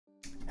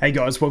Hey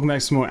guys, welcome back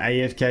to some more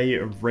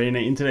AFK Arena.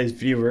 In today's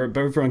video, we're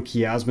over on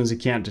Kiasma's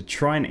account to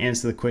try and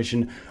answer the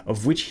question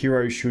of which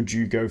hero should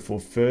you go for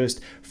first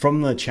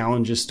from the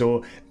challenger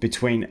store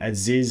between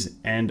Ezizh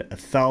and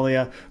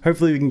Athalia.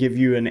 Hopefully we can give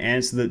you an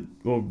answer that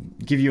will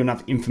give you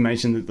enough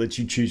information that lets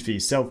you choose for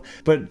yourself.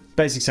 But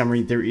basic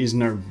summary, there is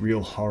no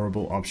real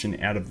horrible option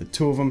out of the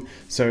two of them.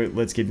 So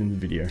let's get into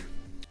the video.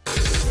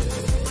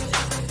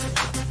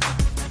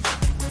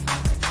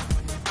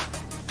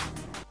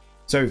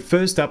 So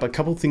first up, a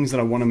couple things that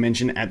I want to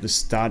mention at the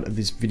start of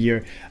this video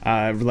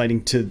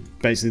relating to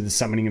basically the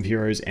summoning of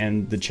heroes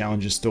and the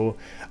challenger store.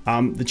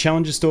 The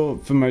challenger store,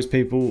 for most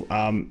people,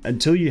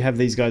 until you have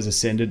these guys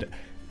ascended,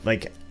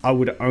 like I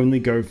would only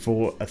go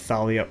for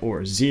Athalia or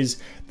Ezizh.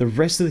 The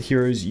rest of the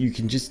heroes, you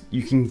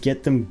can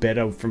get them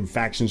better from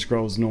faction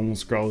scrolls, normal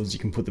scrolls. You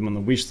can put them on the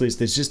wish list.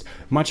 There's just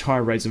much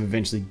higher rates of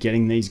eventually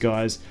getting these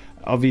guys.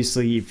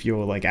 Obviously, if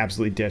you're like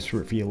absolutely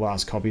desperate for your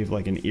last copy of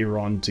like an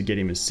Eron to get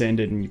him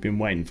ascended and you've been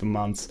waiting for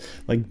months,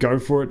 like go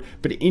for it.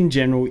 But in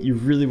general, you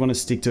really want to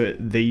stick to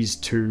these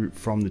two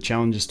from the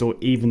challenger store,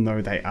 even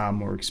though they are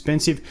more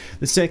expensive.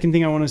 The second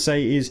thing I want to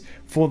say is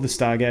for the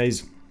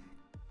Stargaze,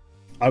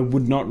 I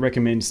would not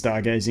recommend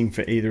stargazing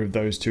for either of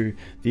those two,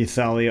 the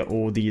Athalia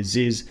or the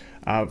Ezizh.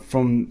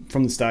 From the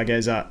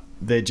Stargazer,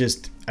 they're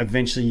just,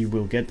 eventually you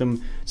will get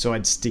them, so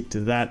I'd stick to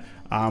that.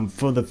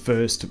 For the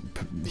first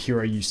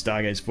hero you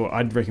stargaze for,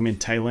 I'd recommend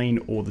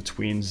Aioli or the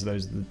twins.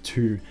 Those are the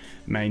two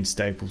main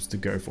staples to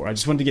go for. I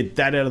just wanted to get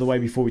that out of the way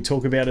before we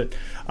talk about it.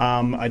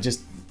 I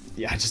just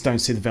don't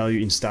see the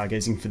value in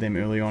stargazing for them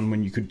early on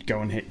when you could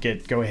go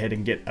ahead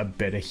and get a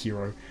better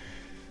hero.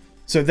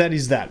 So that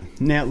is that.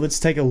 Now let's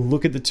take a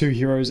look at the two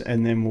heroes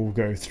and then we'll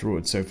go through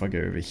it. So if I go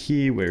over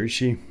here, where is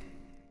she?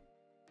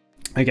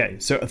 Okay,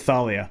 so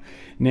Athalia.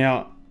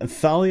 Now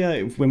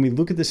Athalia, when we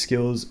look at the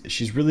skills,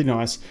 she's really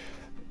nice.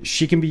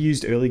 She can be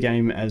used early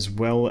game as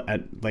well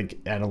at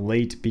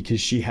elite, because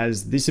she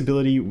has this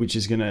ability which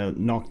is going to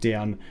knock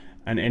down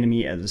an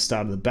enemy at the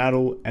start of the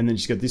battle, and then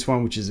she's got this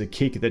one which is a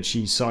kick that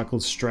she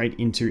cycles straight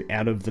into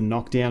out of the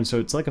knockdown. So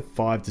it's like a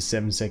 5 to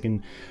 7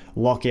 second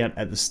lockout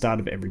at the start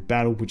of every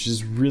battle, which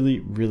is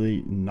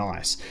really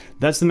nice.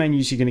 That's the main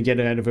use you're going to get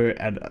out of her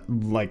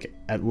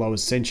at low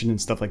ascension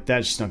and stuff like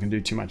that. She's not going to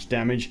do too much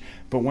damage,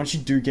 but once you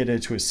do get her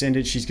to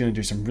ascended, she's going to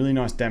do some really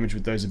nice damage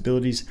with those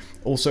abilities.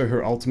 Also,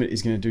 her ultimate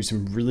is going to do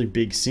some really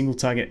big single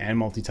target and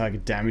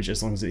multi-target damage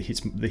as long as it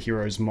hits the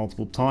heroes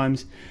multiple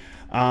times.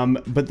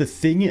 But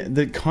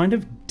the kind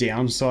of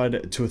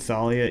downside to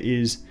Athalia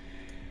is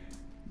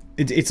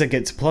it's a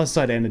plus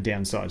side and a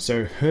downside.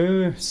 So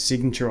her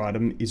signature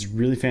item is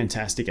really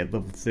fantastic at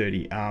level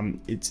 30.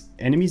 It's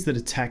enemies that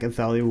attack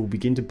Athalia will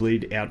begin to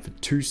bleed out for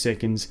 2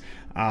 seconds.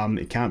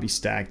 It can't be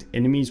stacked.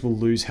 Enemies will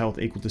lose health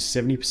equal to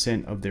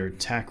 70% of their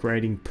attack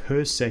rating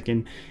per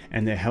second,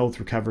 and their health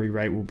recovery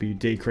rate will be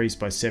decreased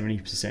by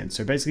 70%.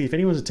 So basically, if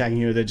anyone's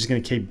attacking her, they're just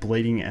going to keep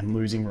bleeding and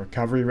losing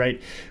recovery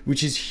rate,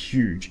 which is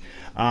huge.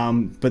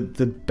 But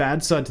the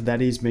bad side to that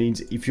means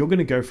if you're going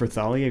to go for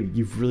Athalia,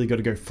 you've really got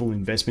to go full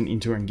investment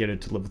into her and get her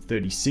to level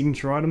 30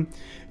 signature item,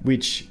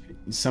 which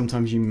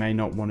sometimes you may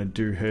not want to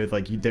do her.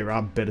 There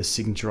are better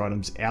signature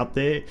items out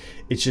there.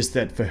 It's just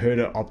that for her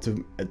to opt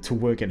to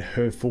work at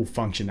her full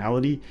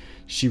functionality,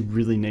 she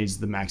really needs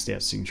the maxed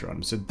out signature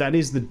item. So that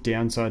is the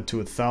downside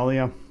to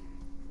Athalia.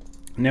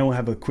 Now we'll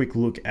have a quick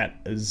look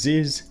at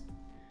Ezizh.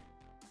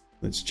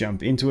 Let's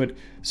jump into it.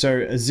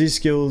 So Ezizh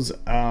skills,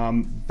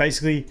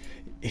 basically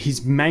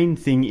his main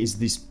thing is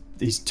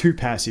these two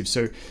passives.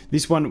 So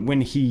this one,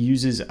 when he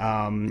uses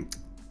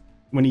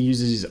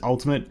his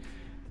ultimate,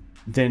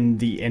 then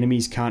the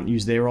enemies can't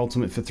use their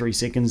ultimate for 3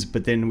 seconds,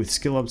 but then with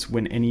skill ups,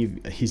 when any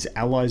of his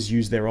allies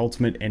use their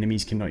ultimate,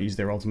 enemies cannot use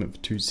their ultimate for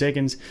 2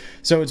 seconds.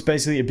 So it's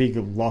basically a big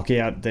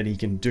lockout that he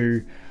can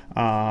do.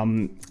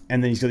 And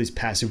then he's got this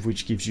passive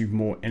which gives you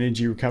more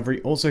energy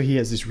recovery. Also, he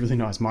has this really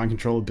nice mind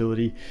control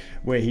ability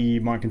where he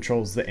mind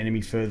controls the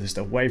enemy furthest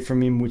away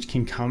from him, which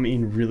can come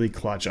in really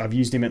clutch. I've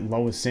used him at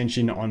low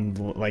ascension on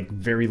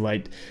very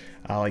late,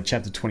 like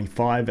chapter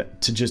 25,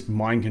 to just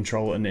mind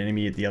control an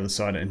enemy at the other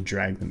side and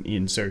drag them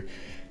in. So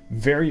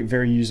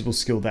very usable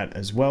skill that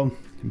as well.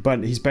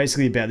 But he's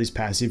basically about this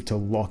passive to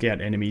lock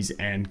out enemies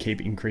and keep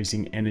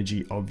increasing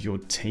energy of your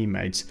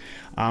teammates.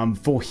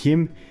 For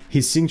him,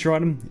 his signature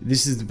item,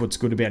 this is what's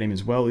good about him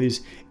as well,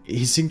 is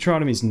his signature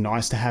item is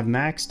nice to have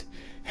maxed.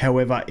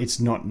 However, it's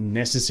not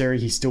necessary.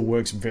 He still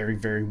works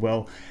very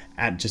well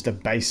at just a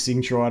base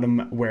signature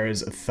item,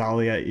 whereas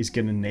Athalia is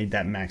going to need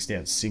that maxed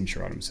out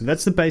signature item. So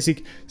that's the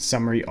basic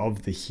summary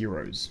of the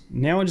heroes.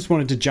 Now I just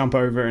wanted to jump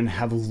over and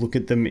have a look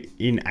at them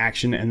in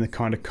action and the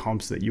kind of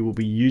comps that you will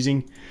be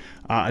using.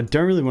 I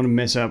don't really want to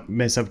mess up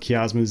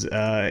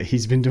Kiasma's.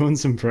 He's been doing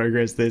some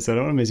progress there, so I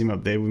don't want to mess him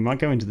up there. We might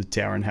go into the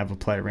tower and have a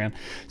play around.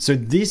 So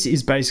this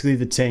is basically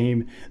the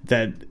team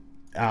that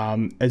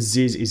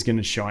Ezizh is going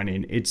to shine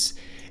in. It's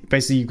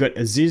basically, you've got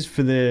Ezizh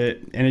for the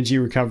energy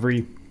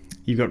recovery,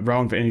 you've got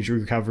Rowan for energy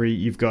recovery,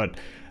 you've got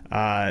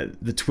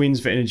the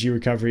twins for energy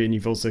recovery, and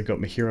you've also got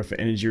Mahira for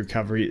energy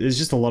recovery. There's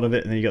just a lot of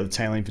it, and then you got the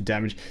Tailing for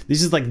damage.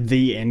 This is like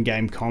the end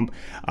game comp,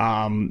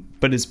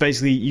 but it's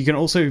basically, you can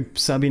also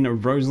sub in a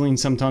Rosaline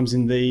sometimes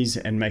in these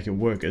and make it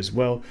work as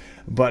well.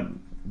 But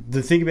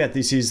the thing about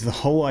this is, the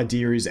whole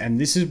idea is, and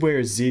this is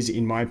where Ezizh,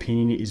 in my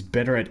opinion, is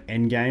better at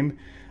endgame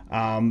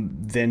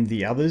than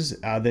the others,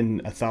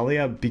 than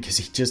Athalia, because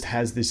he just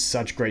has this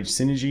such great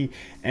synergy.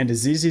 And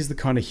Ezizh is the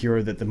kind of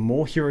hero that the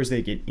more heroes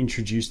they get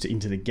introduced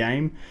into the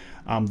game,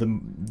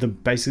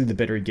 basically the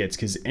better he gets,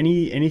 because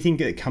anything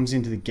that comes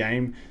into the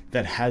game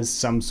that has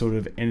some sort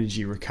of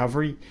energy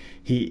recovery,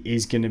 he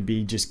is going to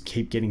be just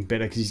keep getting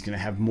better, because he's going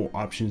to have more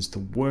options to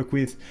work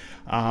with.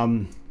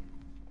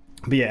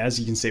 But yeah, as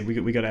you can see,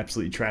 we got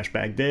absolutely trash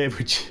bagged there,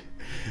 which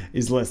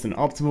is less than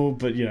optimal,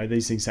 but you know,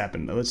 these things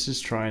happen.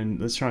 Let's try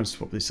and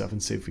swap this up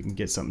and see if we can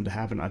get something to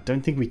happen. I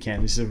don't think we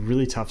can. This is a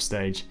really tough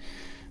stage.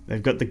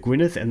 They've got the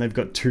Gwyneth and they've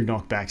got 2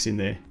 knockbacks in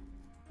there,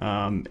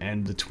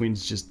 and the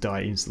twins just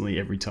die instantly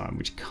every time,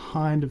 which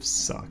kind of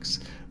sucks.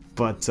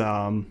 But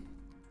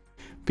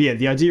yeah,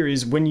 the idea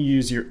is when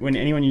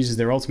anyone uses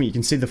their ultimate, you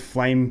can see the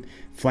flame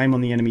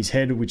on the enemy's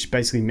head, which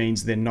basically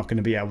means they're not going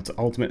to be able to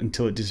ultimate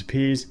until it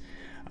disappears.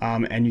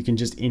 And you can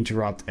just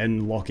interrupt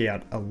and lock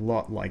out a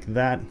lot like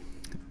that.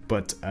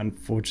 But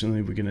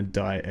unfortunately, we're going to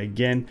die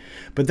again.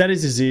 But that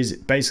is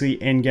Ezizh. Basically,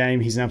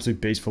 endgame, he's an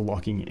absolute beast for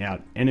locking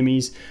out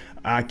enemies.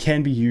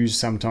 Can be used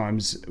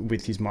sometimes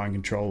with his mind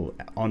control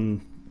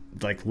on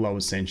like low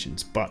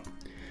ascensions. But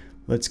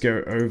let's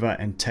go over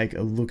and take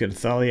a look at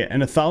Athalia.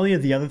 And Athalia,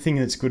 the other thing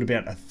that's good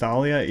about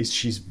Athalia is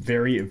she's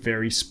very,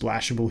 very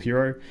splashable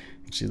hero.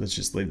 Actually, let's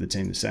just leave the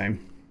team the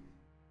same.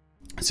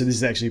 So this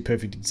is actually a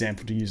perfect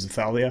example to use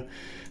Athalia.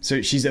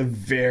 So she's a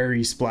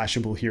very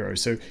splashable hero.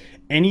 So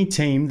any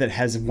team that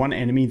has one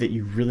enemy that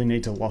you really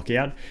need to lock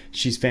out,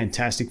 she's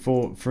fantastic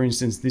for. For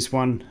instance, this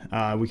one,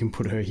 we can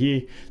put her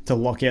here to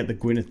lock out the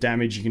Gwyneth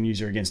damage. You can use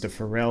her against a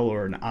Pharrell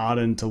or an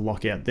Arden to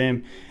lock out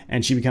them,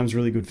 and she becomes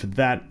really good for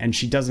that. And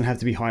she doesn't have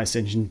to be high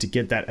ascension to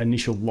get that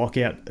initial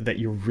lockout that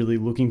you're really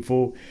looking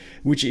for,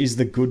 which is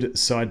the good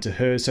side to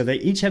her. So they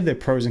each have their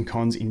pros and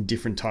cons in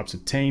different types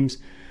of teams.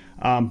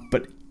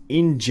 But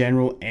in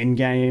general,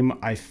 endgame,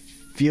 I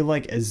feel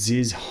like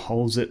Ezizh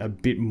holds it a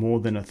bit more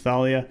than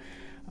Athalia,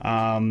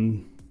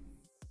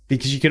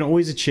 because you can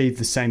always achieve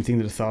the same thing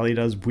that Athalia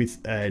does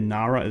with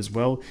Nara as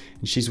well,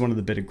 and she's one of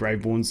the better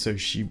Graveborns, so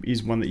she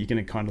is one that you're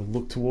going to kind of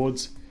look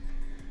towards.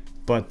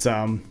 But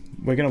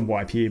we're going to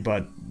wipe here,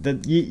 but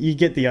you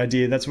get the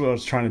idea. That's what I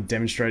was trying to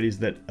demonstrate, is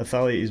that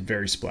Athalia is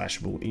very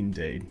splashable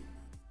indeed.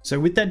 So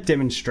with that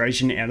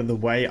demonstration out of the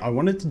way, I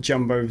wanted to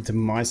jump over to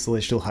my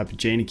Celestial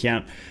Hypergene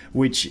account,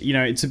 which, you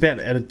know, it's about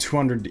at a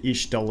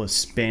 $200-ish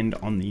spend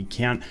on the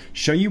account,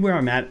 show you where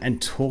I'm at and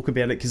talk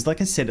about it, because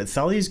like I said,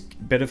 Athalia is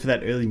better for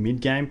that early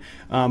mid game,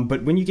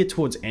 but when you get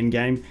towards end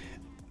game,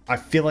 I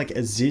feel like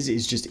Ezizh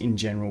is just in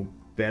general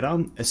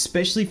better,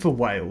 especially for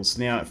whales.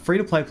 Now,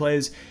 free-to-play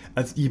players,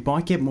 you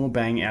might get more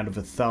bang out of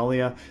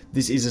Athalia.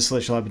 This is a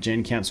Celestial Hypergene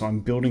account, so I'm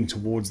building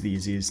towards the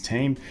Ezizh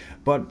team.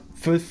 But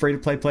for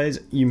free-to-play players,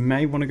 you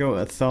may want to go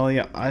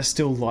Athalia. I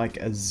still like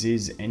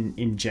Ezizh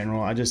in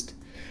general. I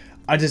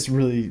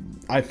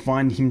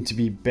find him to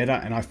be better,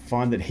 and I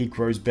find that he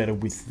grows better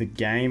with the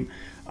game.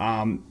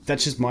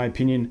 That's just my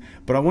opinion,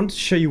 but I wanted to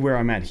show you where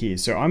I'm at here.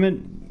 So I'm at,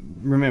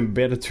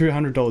 remember, about a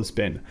 $200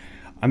 spend.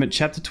 I'm at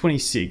chapter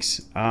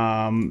 26.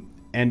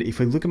 And if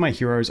we look at my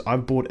heroes,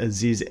 I've bought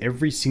Ezizh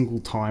every single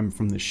time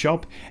from the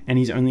shop, and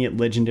he's only at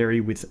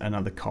legendary with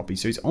another copy.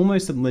 So he's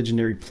almost at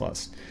legendary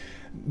plus.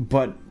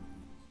 But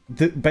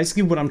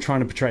basically what I'm trying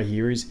to portray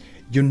here is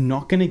you're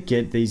not going to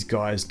get these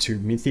guys to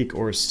mythic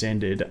or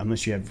ascended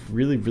unless you have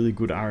really, really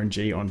good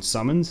RNG on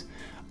summons.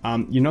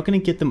 You're not going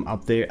to get them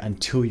up there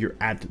until you're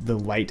at the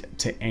late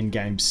to end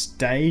game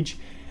stage.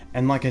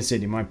 And like I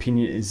said, in my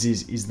opinion,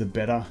 Ezizh is the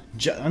better,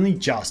 only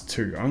just,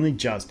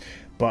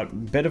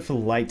 but better for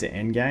late to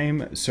end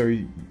game. So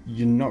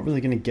you're not really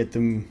going to get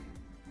them,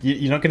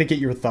 you're not going to get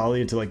your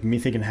Athalia to like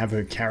mythic and have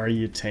her carry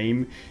your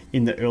team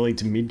in the early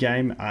to mid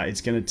game. It's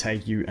going to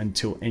take you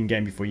until end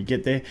game before you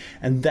get there.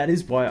 And that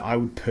is why I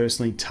would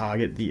personally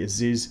target the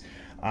Ezizh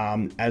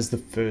as the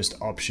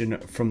first option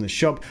from the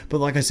shop. But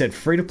like I said,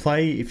 free to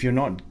play, if you're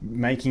not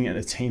making it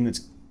a team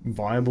that's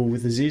viable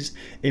with Ezizh,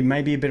 it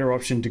may be a better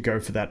option to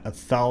go for that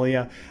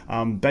Athalia.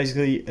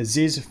 Basically,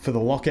 Ezizh for the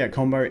lockout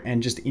combo,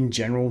 and just in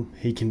general,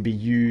 he can be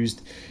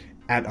used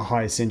at a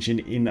high ascension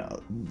in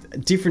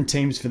different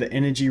teams for the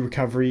energy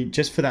recovery,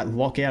 just for that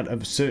lockout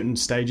of certain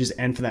stages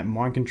and for that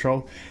mind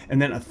control.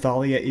 And then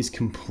Athalia is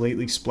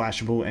completely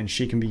splashable, and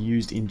she can be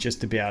used in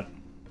just about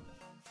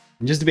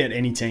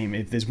any team.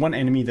 If there's one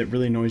enemy that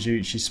really annoys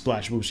you, she's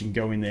splashable, she can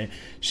go in there,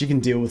 she can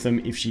deal with them.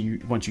 If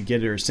once you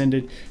get her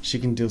ascended, she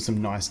can deal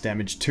some nice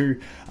damage too.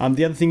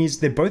 The other thing is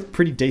they're both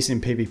pretty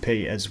decent in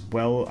PvP as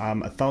well.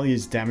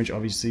 Athalia's damage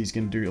obviously is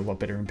going to do a lot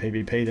better in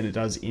PvP than it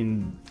does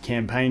in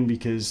campaign,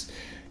 because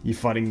you're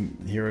fighting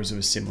heroes of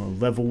a similar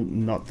level,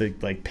 not the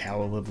like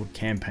power level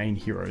campaign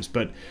heroes.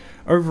 But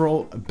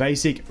overall,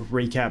 basic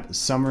recap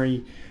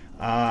summary.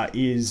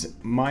 is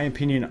my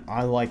opinion.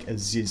 I like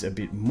Ezizh a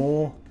bit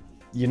more.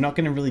 You're not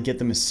going to really get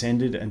them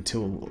ascended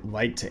until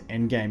late to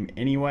endgame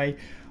anyway.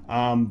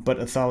 But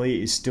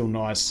Athalia is still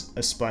nice, a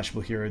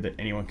splashable hero that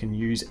anyone can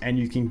use, and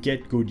you can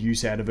get good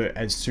use out of it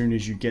as soon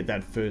as you get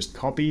that first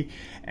copy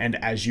and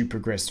as you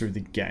progress through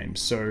the game.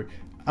 So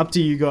up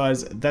to you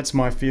guys. That's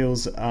my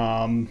feels.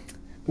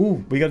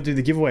 Ooh, we got to do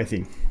the giveaway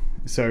thing.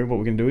 So what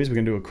we're going to do is we're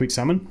going to do a quick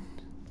summon.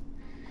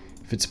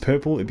 If it's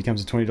purple, it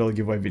becomes a $20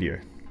 giveaway video.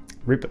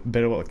 Rip,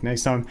 better luck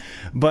next time.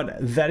 But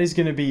that is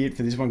going to be it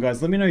for this one,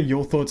 guys. Let me know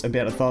your thoughts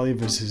about Athalia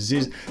versus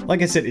Ezizh.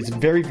 Like I said, it's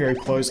very, very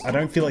close. I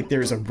don't feel like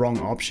there is a wrong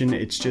option.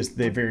 It's just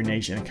they're very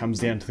niche, and it comes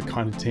down to the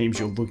kind of teams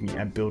you're looking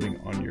at building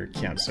on your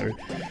account. So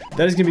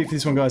that is going to be it for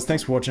this one, guys.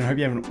 Thanks for watching. I hope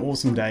you have an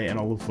awesome day, and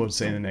I'll look forward to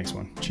seeing you in the next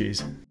one.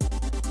 Cheers.